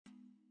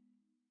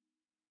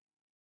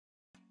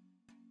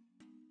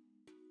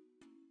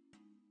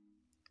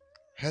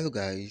Hello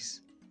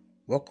guys,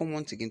 welcome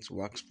once again to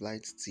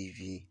Waxplight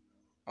TV,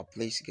 a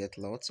place to get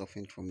lots of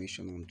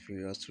information on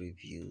various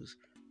reviews.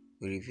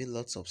 We review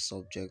lots of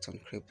subjects on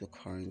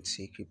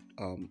cryptocurrency,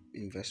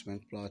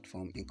 investment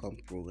platform, income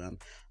program,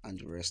 and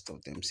the rest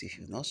of them. So if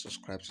you've not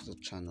subscribed to the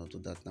channel, do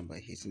that now by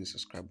hitting the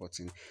subscribe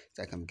button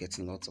so I can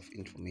getting lots of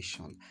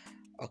information.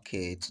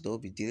 Okay, today we'll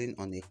be dealing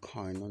on a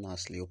coin known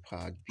as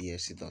Leopard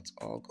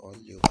BSC.org or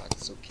Leopard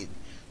Token.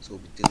 So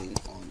we'll be dealing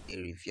on a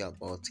review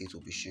about it.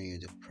 We'll be showing you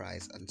the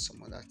price and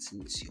some other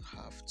things you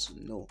have to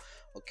know.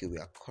 Okay, we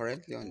are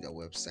currently on their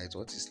website.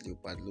 What is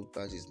Leopard?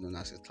 Leopard is known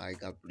as a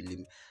tiger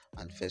breeding,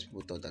 and first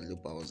people thought that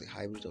Leopard was a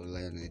hybrid of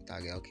lion and a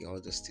tiger. Okay, all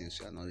those things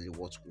are not really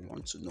what we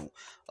want to know.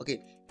 Okay,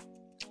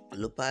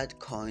 Leopard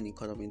coin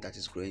economy that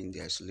is growing in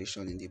the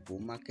isolation in the bull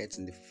market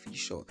in the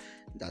future,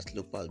 that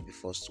Leopard will be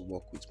forced to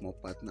work with more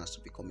partners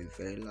to become a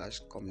very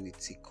large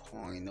community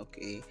coin.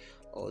 Okay,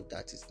 all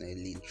that is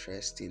really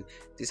interesting.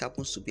 This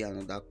happens to be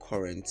another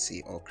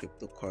currency or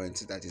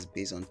cryptocurrency that is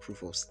based on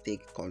proof of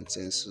stake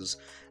consensus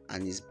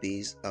and is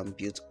based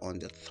built on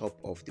the top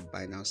of the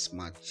Binance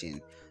Smart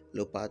Chain.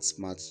 Leopard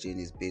Smart Chain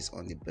is based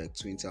on the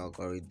Berg20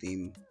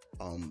 algorithm.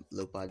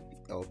 Leopard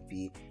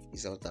LP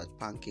is out at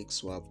Pancake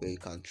Swap where you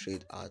can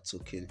trade our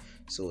token.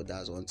 So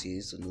that's one thing you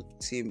need to know.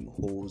 Team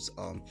holds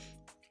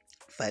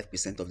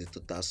 5% of the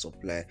total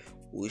supply,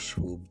 which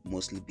will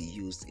mostly be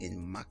used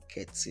in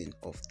marketing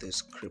of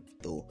this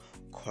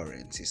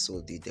cryptocurrency.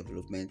 So the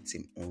development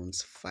team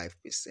owns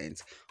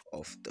 5%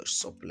 of the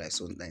supply,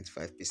 so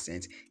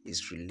 95%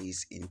 is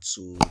released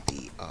into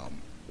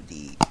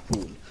the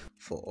pool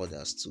for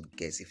others to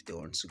get if they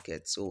want to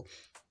get. So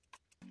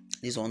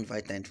this one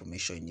vital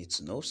information you need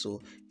to know.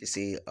 So they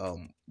say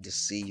the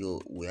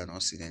CEO, we are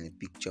not seeing any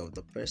picture of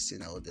the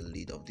person or the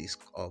lead of this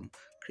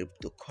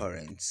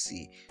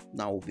cryptocurrency.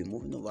 Now we'll be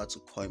moving over to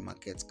coin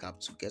market cap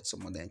to get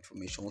some other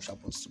information, which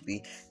happens to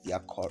be their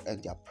core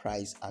and their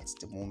price at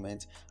the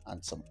moment,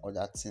 and some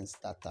other things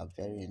that are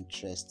very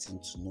interesting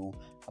to know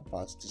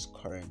about this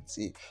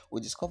currency.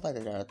 We discovered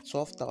that there are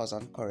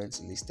 12,000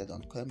 currency listed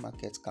on coin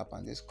market cap,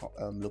 and this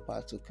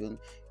Leopard token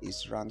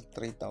is ranked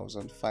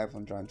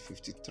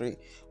 3,553,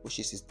 which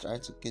is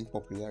trying to gain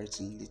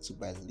popularity little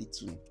by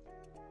little,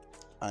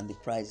 and the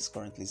price is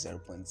currently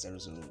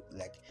 0.00.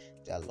 Like,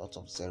 there are a lot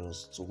of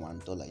zeros to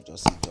 $1.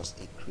 Just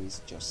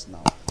increased just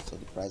now, so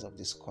the price of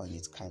this coin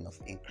is kind of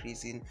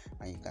increasing,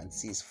 and you can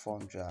see it's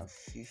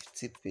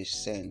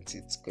 450%.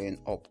 It's going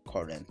up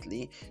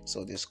currently,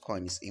 so this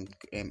coin is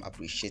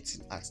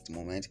appreciating at the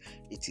moment.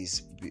 It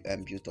is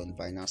built on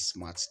Binance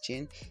Smart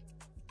Chain.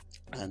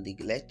 And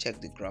let's check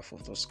the graph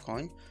of this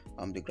coin.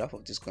 The graph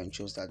of this coin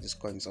shows that this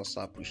coin is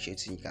also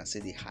appreciating. You can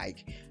see the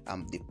hike,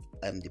 the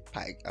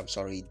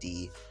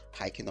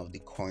hiking of the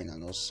coin,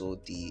 and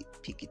also the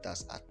peak it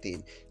has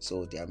attained.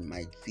 So there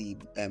might be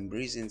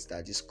reasons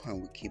that this coin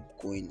will keep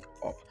going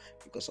up,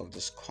 because of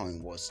this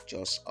coin was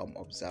just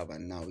observed,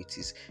 and now it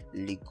is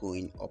really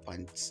going up,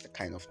 and it's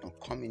kind of not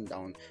coming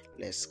down.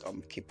 Let's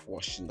keep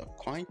watching the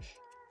coin.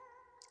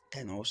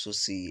 Can also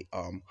see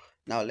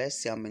now let's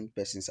see how many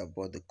persons have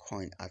bought the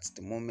coin at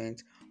the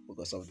moment,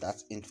 because of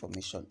that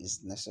information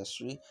is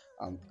necessary.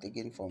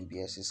 Taken from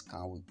BSC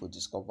scan, we could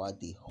discover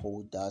the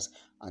holders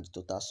and the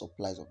total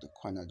supplies of the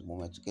coin at the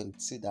moment. You can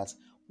see that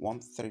 1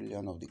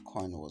 trillion of the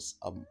coin was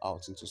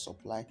out into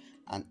supply,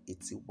 and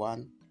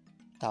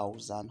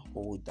 81,000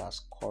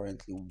 holders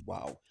currently.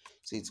 Wow.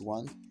 So it's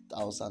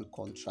 1,000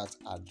 contract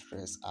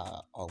address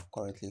are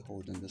currently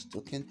holding this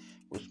token,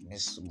 which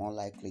means more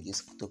likely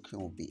this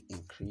token will be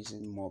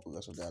increasing more,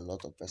 because there are a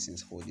lot of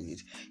persons holding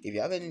it. If you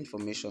have any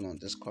information on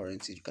this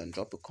currency, you can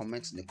drop a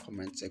comment in the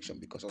comment section,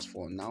 because as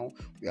for now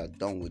we are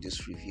done with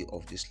this review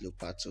of this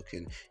Leopard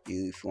token.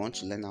 If you want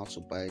to learn how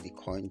to buy the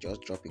coin,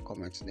 just drop a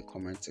comment in the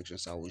comment section,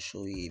 so I will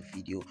show you a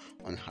video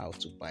on how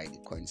to buy the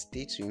coin.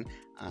 Stay tuned,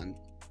 and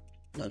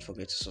don't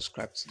forget to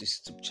subscribe to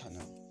this YouTube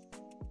channel.